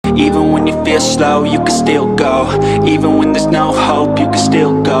Even when you feel slow, you can still go. Even when there's no hope, you can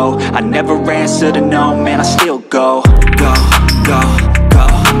still go. I never answer to no, man, I still go. Go, go, go,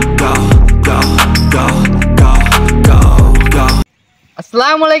 go, go, go, go, go, go.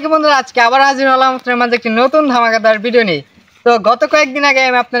 আসসালামু আলাইকুম বন্ধুরা, আজকে আবার হাজির হলাম আপনাদের মাঝে একটি নতুন ধামাকাদার ভিডিও নিয়ে। তো গত কয়েকদিন আগে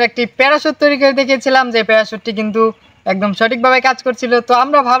আমি আপনাদের একটি প্যারাশুট তৈরি করে দেখিয়েছিলাম, যে প্যারাশুটটি কিন্তু একদম সঠিকভাবে কাজ করছিল। তো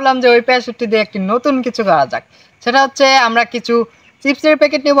আমরা ভাবলাম যে ওই প্যারাশুটটি দিয়ে একটি নতুন কিছু করা যাক। সেটা হচ্ছে আমরা কিছু চিপসের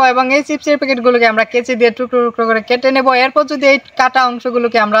প্যাকেট নেব এবং এই চিপসের প্যাকেটগুলোকে আমরা কেচি দিয়ে টুকরো টুকরো করে কেটে নেব। এরপর যদি এই কাটা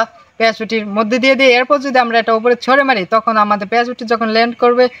অংশগুলোকে আমরা প্যারাশুটির মধ্যে দিয়ে দিই, এরপর যদি আমরা এটা উপরে ছড়ে মারি, তখন আমাদের প্যারাশুটটি যখন ল্যান্ড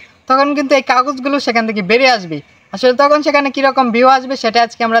করবে তখন কিন্তু এই কাগজগুলো সেখান থেকে বেরিয়ে আসবে। আসলে তখন সেখানে কীরকম ভিউ আসবে সেটা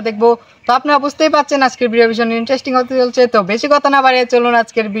আজকে আমরা দেখব। তো আপনারা বুঝতেই পারছেন আজকের ভিডিও ভীষণ ইন্টারেস্টিং হতে চলছে। তো বেশি কথা না বাড়িয়ে চলুন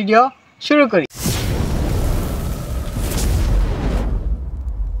আজকের ভিডিও শুরু করি।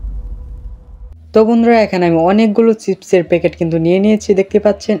 তো বন্ধুরা, এখানে আমি অনেকগুলো চিপসের প্যাকেট কিন্তু নিয়ে নিয়েছি, দেখতে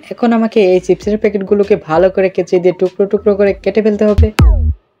পাচ্ছেন। এখন আমাকে এই চিপসের প্যাকেটগুলোকে ভালো করে কেচে দিয়ে টুকরো টুকরো করে কেটে ফেলতে হবে।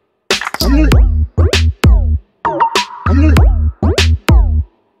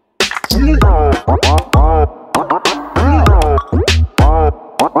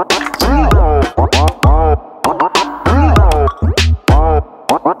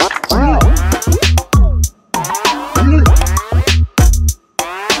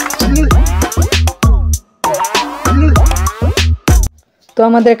 তো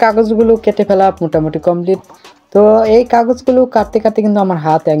আমাদের কাগজগুলো কেটে ফেলা মোটামুটি কমপ্লিট। তো এই কাগজগুলো কাটতে কাটতে কিন্তু আমার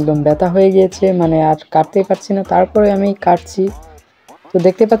হাত একদম ব্যথা হয়ে গিয়েছে, মানে আর কাটতেই পারছি না। তারপরে আমি কাটছি, তো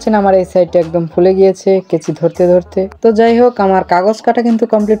দেখতে পাচ্ছেন আমার এই সাইডটা একদম ফুলে গিয়েছে কেচি ধরতে ধরতে। তো যাই হোক, আমার কাগজ কাটা কিন্তু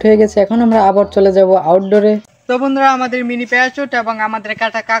কমপ্লিট হয়ে গেছে। এখন আমরা আবার চলে যাব আউটডোরে। তো বন্ধুরা, আমাদের মিনি প্যারাশুট এবং আমাদের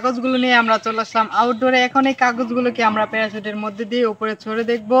কাটা কাগজগুলো নিয়ে আমরা চলে আসলাম আউটডোরে। এখন এই কাগজগুলোকে আমরা প্যারাশুটের মধ্যে দিয়ে উপরে ছড়ে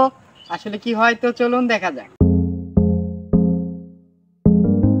দেখব আসলে কি হয়। তো চলুন দেখা যাক।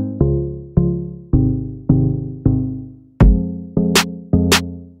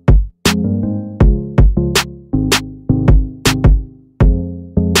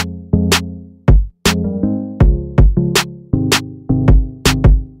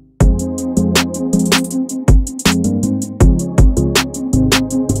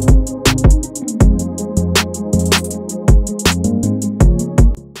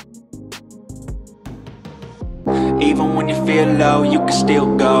 Even when you feel low, you can still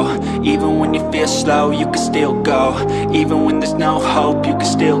go. Even when you feel slow, you can still go. Even when there's no hope, you can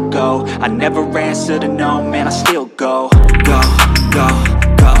still go. I never answer to no, man, I still go. Go, go,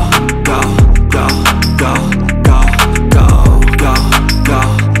 go, go, go, go, go, go, go, go,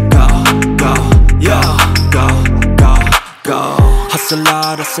 go, go, yeah, go, go, go. Hustle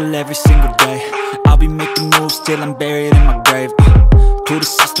hard, hustle every single day. I'll be making moves till I'm buried in my grave. To the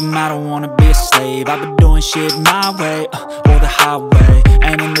system, I don't wanna be a slave. I've been doing shit my way, or the highway.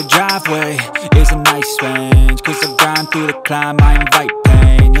 And in the driveway is a nice range. Cause I grind through the climb, I invite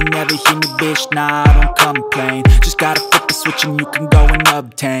pain. You'll never hear me, bitch, nah, I don't complain. Just gotta flip the switch and you can go and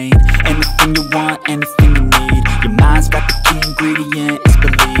obtain anything you want, anything you need. Your mind's got the key ingredient, it's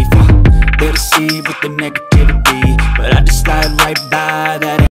belief. They'll deceive with the negativity, but I just slide right by that.